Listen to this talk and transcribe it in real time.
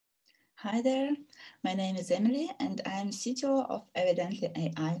Hi there, my name is Emily and I'm CTO of Evidently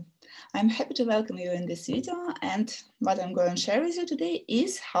AI. I'm happy to welcome you in this video, and what I'm going to share with you today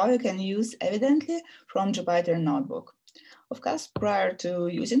is how you can use Evidently from Jupyter Notebook. Of course, prior to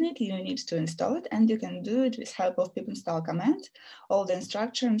using it, you need to install it, and you can do it with help of pip install command. All the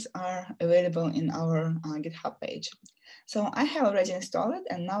instructions are available in our GitHub page. So I have already installed it,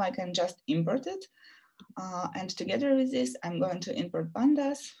 and now I can just import it. And together with this, I'm going to import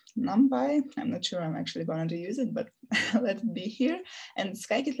pandas, numpy. I'm not sure I'm actually going to use it, but let it be here. And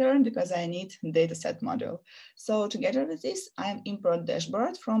scikit-learn because I need dataset module. So together with this, I import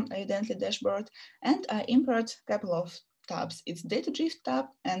dashboard from Evidently dashboard, and I import a couple of tabs. It's data drift tab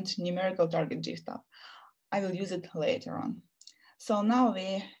and numerical target drift tab. I will use it later on. So now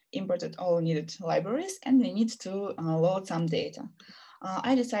we imported all needed libraries and we need to load some data.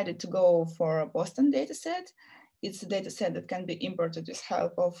 I decided to go for a Boston dataset. It's a dataset that can be imported with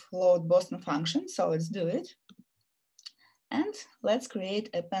help of load Boston function, so let's do it. And let's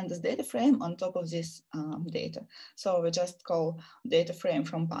create a pandas data frame on top of this data. So we just call data frame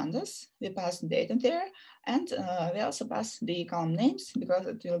from pandas. We pass data there, and we also pass the column names because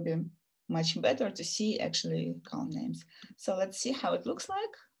it will be much better to see actually column names. So let's see how it looks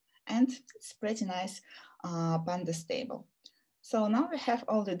like. And it's pretty nice pandas table. So now we have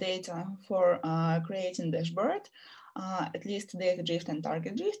all the data for creating dashboard, at least data drift and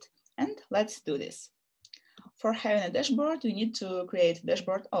target drift, and let's do this. For having a dashboard, we need to create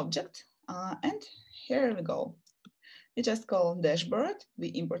dashboard object, and here we go. We just call dashboard,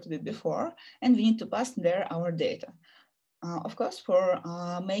 we imported it before, and we need to pass there our data. Of course, for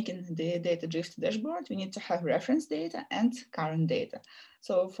making the data drift dashboard, we need to have reference data and current data.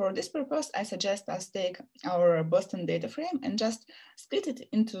 So for this purpose, I suggest us take our Boston data frame and just split it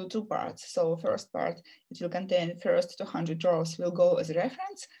into two parts. So first part, it will contain first 200 rows will go as a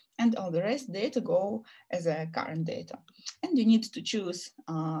reference, and all the rest data go as a current data. And you need to choose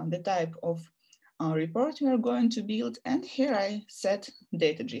the type of report we are going to build. And here I set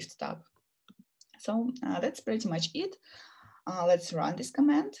data drift tab. So that's pretty much it. Let's run this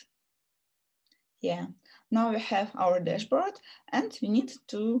command. Yeah, now we have our dashboard and we need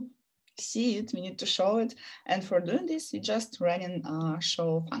to see it, we need to show it. And for doing this, we just running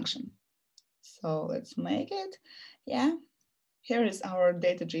show function. So let's make it. Yeah, here is our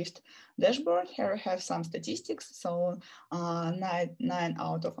data drift dashboard. Here we have some statistics. So 9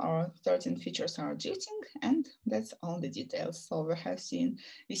 out of our 13 features are drifting, and that's all the details. So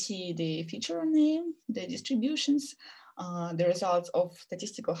we see the feature name, the distributions, the results of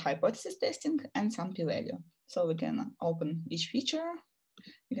statistical hypothesis testing, and some p-value. So we can open each feature.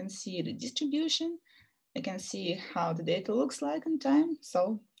 You can see the distribution. You can see how the data looks like in time.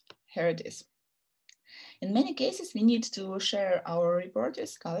 So here it is. In many cases, we need to share our report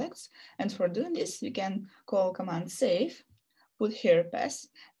with colleagues. And for doing this, we can call command save, put here pass,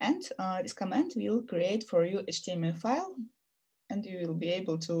 and this command will create for you HTML file, and you will be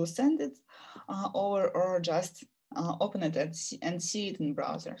able to send it over or just open it and see it in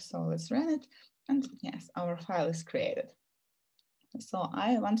browser. So let's run it. And yes, our file is created. So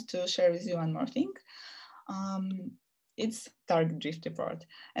I want to share with you one more thing. It's target drift report.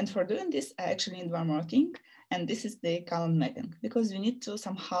 And for doing this, I actually need one more thing, and this is the column mapping, because we need to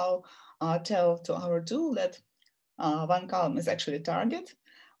somehow tell to our tool that one column is actually target,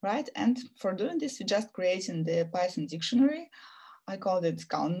 right? And for doing this, we just create in the Python dictionary. I called it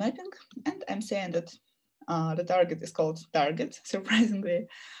column mapping, and I'm saying that the target is called target, surprisingly.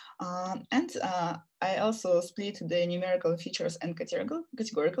 And I also split the numerical features and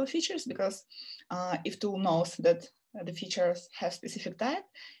categorical features, because if tool knows that the features have specific type,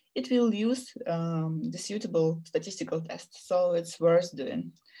 it will use the suitable statistical test. So it's worth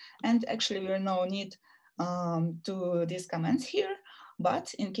doing. And actually, there is no need to these comments here,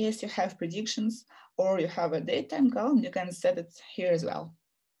 but in case you have predictions or you have a datetime column, you can set it here as well.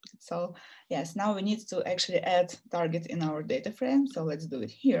 So yes, now we need to actually add target in our data frame. So let's do it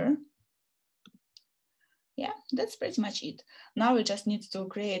here. Yeah, that's pretty much it. Now we just need to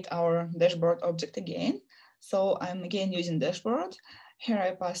create our dashboard object again. So I'm again using dashboard. Here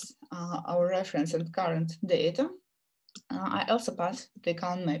I pass our reference and current data. I also pass the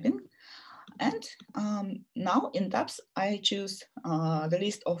column mapping. And now in tabs, I choose the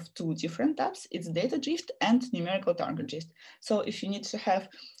list of two different tabs. It's data drift and numerical target drift. So if you need to have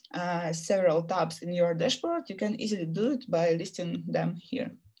several tabs in your dashboard, you can easily do it by listing them here.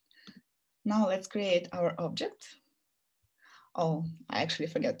 Now let's create our object. Oh, I actually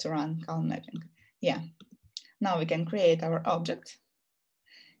forgot to run column mapping. Yeah, now we can create our object.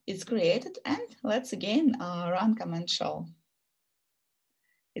 It's created, and let's again run command show.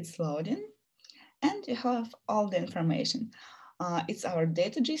 It's loading, and you have all the information. It's our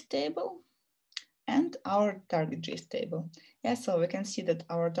data gist table and our target gist table. Yeah, so we can see that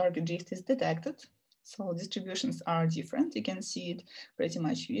our target gist is detected. So distributions are different. You can see it pretty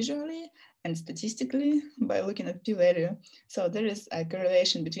much visually and statistically by looking at p-value. So there is a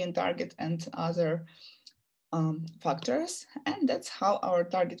correlation between target and other factors, and that's how our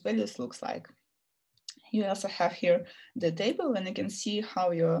target values looks like. You also have here the table, and you can see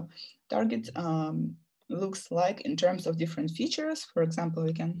how your target looks like in terms of different features. For example,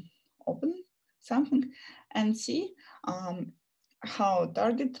 we can open something and see how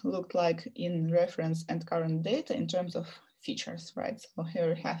target looked like in reference and current data in terms of features, right? So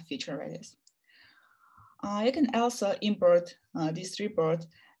here we have feature values. You can also import this report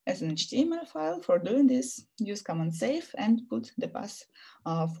as an HTML file. For doing this, use command save and put the path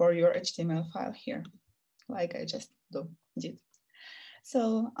for your HTML file here, like I just did.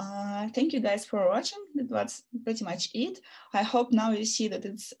 So thank you guys for watching. That was pretty much it. I hope now you see that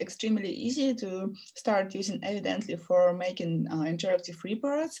it's extremely easy to start using Evidently for making interactive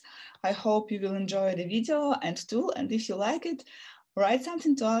reports. I hope you will enjoy the video and tool, and if you like it, write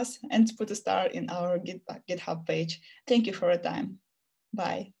something to us and put a star in our GitHub page. Thank you for your time.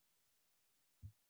 Bye.